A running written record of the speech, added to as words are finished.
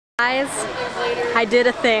Guys, I did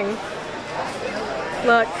a thing.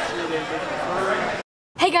 Look.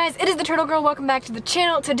 Hey guys, it is the Turtle Girl. Welcome back to the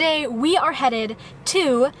channel. Today we are headed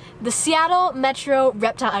to the Seattle Metro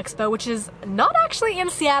Reptile Expo, which is not actually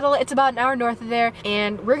in Seattle. It's about an hour north of there,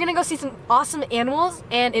 and we're gonna go see some awesome animals,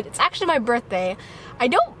 and it's actually my birthday. I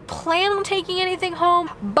don't plan on taking anything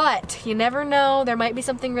home, but you never know. There might be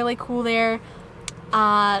something really cool there.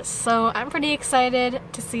 So I'm pretty excited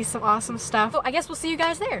to see some awesome stuff. So I guess we'll see you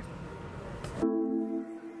guys there.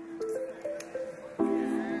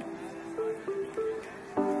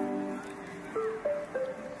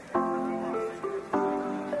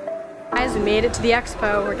 Guys, we made it to the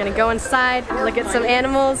expo. We're gonna go inside, look at some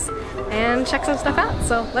animals, and check some stuff out.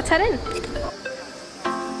 So let's head in.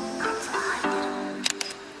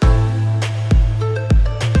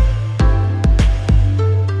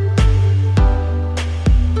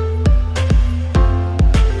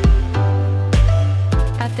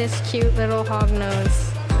 This cute little hog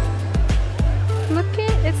nose. Look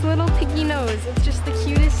at its little piggy nose. It's just the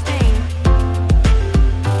cutest thing.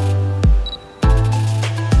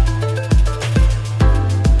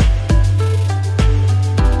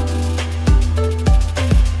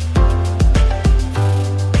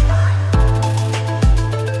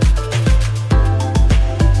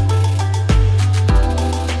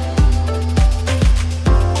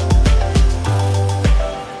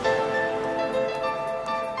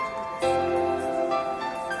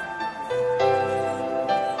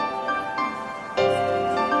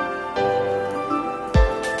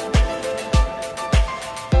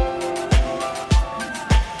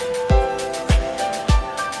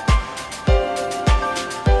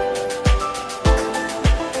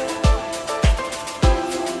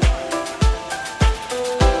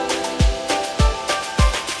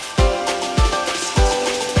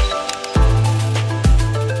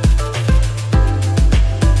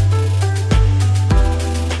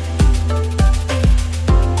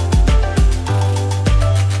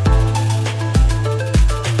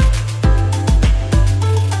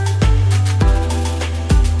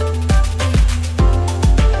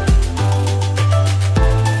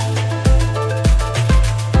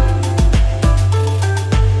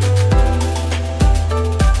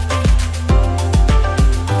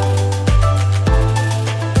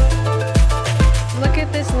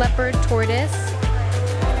 Leopard tortoise.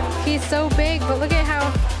 He's so big, but look at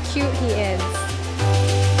how cute he is.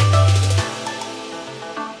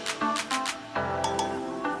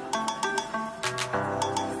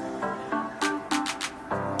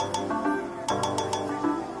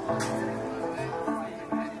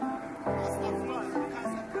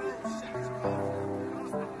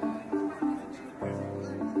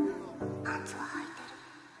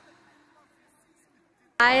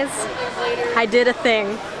 Guys, I did a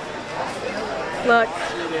thing. Look.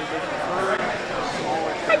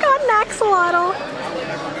 I got an axolotl.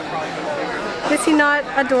 Is he not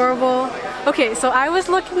adorable? Okay, so I was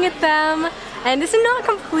looking at them, and this is not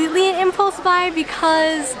completely an impulse buy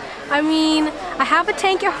because, I mean, I have a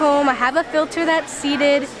tank at home, I have a filter that's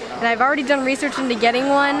seated, and I've already done research into getting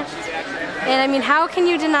one. And I mean, how can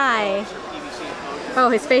you deny? Oh,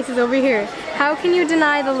 his face is over here. How can you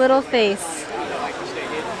deny the little face?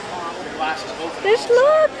 Just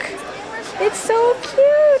look! It's so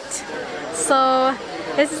cute! So,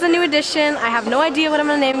 this is a new addition. I have no idea what I'm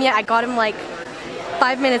gonna name him yet. I got him like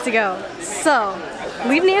 5 minutes ago. So,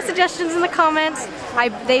 leave me suggestions in the comments.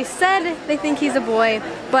 They said they think he's a boy,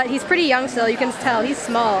 but he's pretty young still. You can tell he's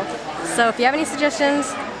small. So, if you have any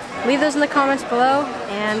suggestions, leave those in the comments below,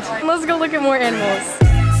 and let's go look at more animals.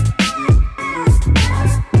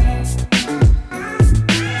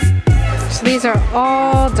 So these are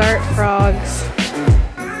all dart frogs.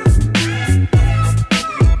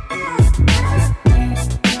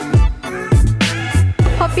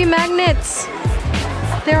 Puppy magnets.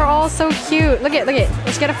 They're all so cute. Look at.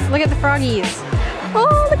 Let's get a look at the froggies.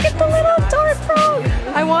 Oh, look at the little dart frog.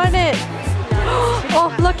 I want it.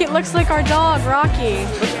 Oh, look, it looks like our dog, Rocky.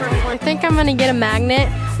 I think I'm gonna get a magnet.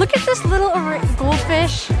 Look at this little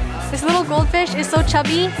goldfish. This little goldfish is so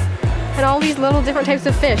chubby. And all these little different types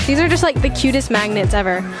of fish. These are just like the cutest magnets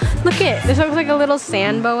ever. Look at, this looks like a little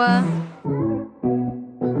sand boa.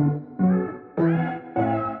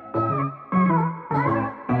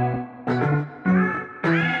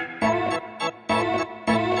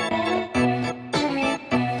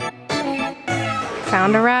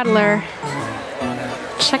 Found a rattler.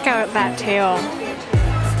 Check out that tail.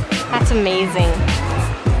 That's amazing.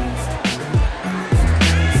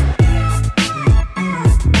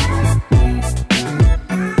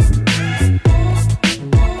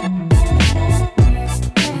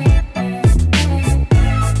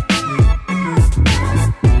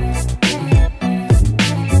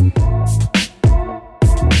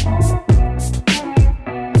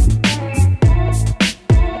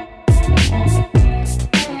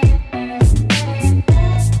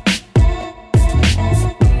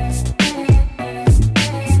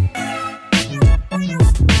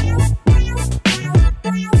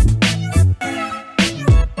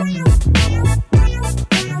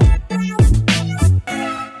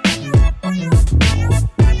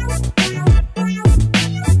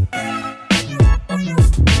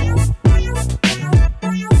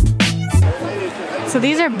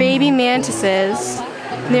 baby mantises.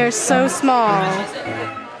 They're so small.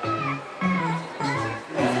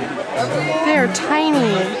 They're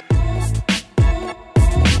tiny.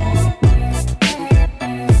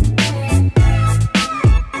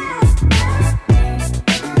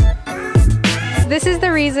 This is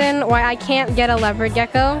the reason why I can't get a leopard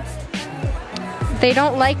gecko. They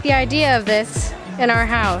don't like the idea of this in our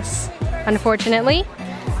house, unfortunately.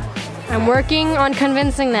 I'm working on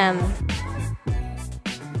convincing them.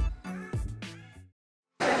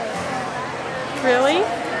 Really?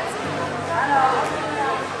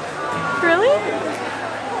 Really?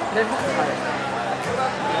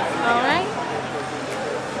 Alright.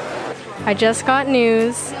 I just got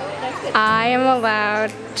news. I am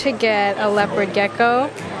allowed to get a leopard gecko,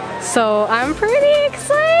 so I'm pretty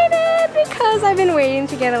excited because I've been waiting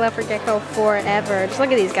to get a leopard gecko forever. Just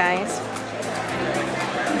look at these guys.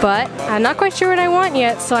 But I'm not quite sure what I want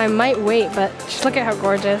yet, so I might wait, but just look at how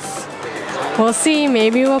gorgeous. We'll see,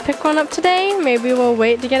 maybe we'll pick one up today, maybe we'll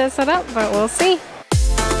wait to get it set up, but we'll see.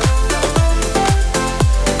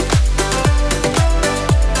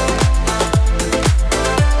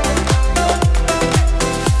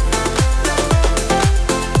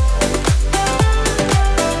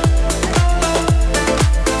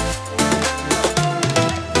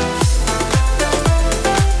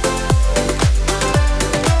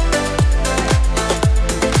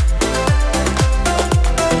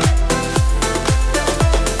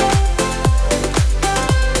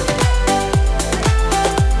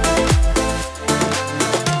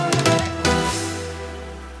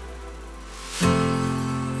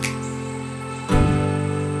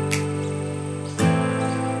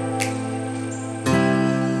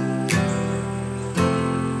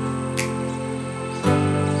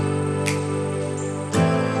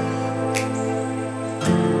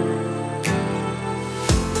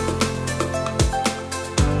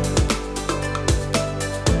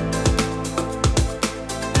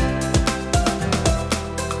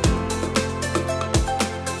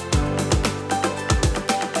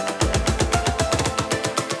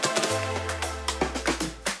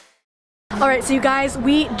 Alright, so you guys,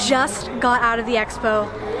 we just got out of the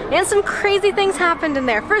expo and some crazy things happened in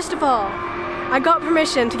there. First of all, I got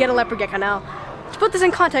permission to get a leopard gecko. Now, to put this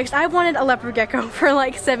in context, I wanted a leopard gecko for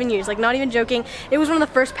like 7 years, like not even joking. It was one of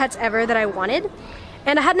the first pets ever that I wanted.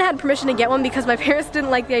 And I hadn't had permission to get one because my parents didn't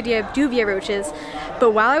like the idea of duvia roaches.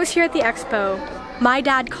 But while I was here at the expo, my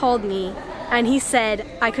dad called me and he said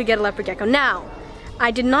I could get a leopard gecko. Now,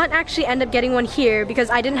 I did not actually end up getting one here because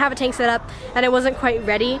I didn't have a tank set up and it wasn't quite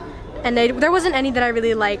ready. And there wasn't any that I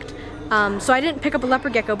really liked, so I didn't pick up a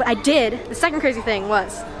leopard gecko, but I did. The second crazy thing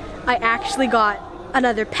was, I actually got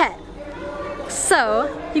another pet. So,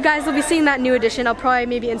 you guys will be seeing that new edition. I'll probably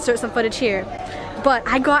maybe insert some footage here. But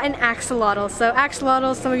I got an axolotl. So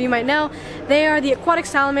axolotls, some of you might know, they are the aquatic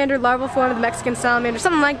salamander, larval form of the Mexican salamander,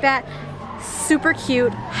 something like that. Super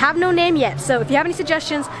cute, have no name yet, so if you have any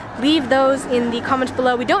suggestions, leave those in the comments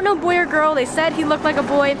below. We don't know boy or girl. They said he looked like a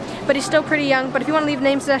boy, but he's still pretty young. But if you want to leave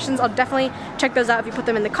name suggestions, I'll definitely check those out if you put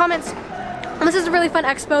them in the comments. And this is a really fun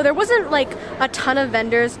expo. There wasn't like a ton of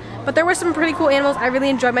vendors, but there were some pretty cool animals. I really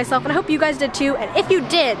enjoyed myself, and I hope you guys did too. And if you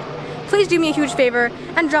did, please do me a huge favor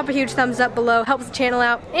and drop a huge thumbs up below. Helps the channel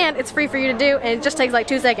out, and it's free for you to do, and it just takes like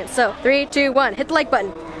 2 seconds. So 3, 2, 1, hit the like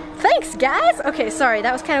button. Thanks, guys! Okay, sorry,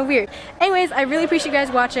 that was kind of weird. Anyways, I really appreciate you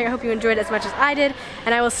guys watching. I hope you enjoyed it as much as I did,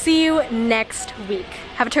 and I will see you next week.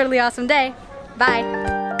 Have a totally awesome day. Bye!